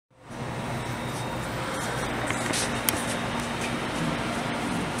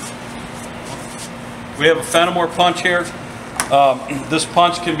We have a Fenimore punch here. This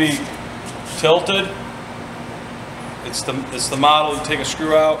punch can be tilted. It's the model. You take a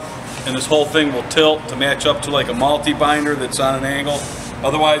screw out, and this whole thing will tilt to match up to like a multi-binder that's on an angle.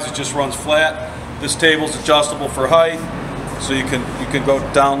 Otherwise, it just runs flat. This table is adjustable for height, so you can go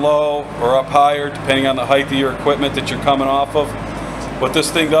down low or up higher depending on the height of your equipment that you're coming off of. What this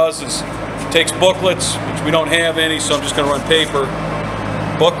thing does is it takes booklets, which we don't have any, so I'm just going to run paper.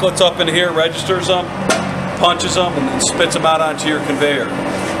 Booklets up in here, registers them, punches them, and then spits them out onto your conveyor.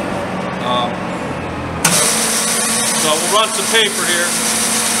 So we'll run some paper here.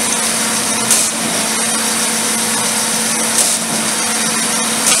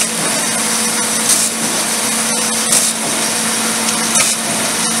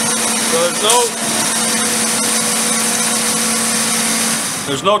 So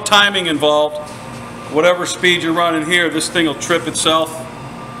there's no timing involved. Whatever speed you're running here, this thing will trip itself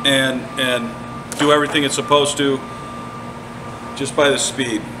and do everything it's supposed to just by the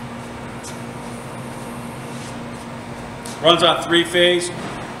speed. Runs on 3-phase,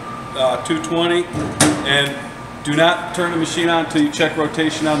 220, and do not turn the machine on until you check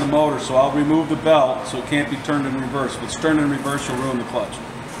rotation on the motor. So I'll remove the belt so it can't be turned in reverse. If it's turned in reverse, you'll ruin the clutch.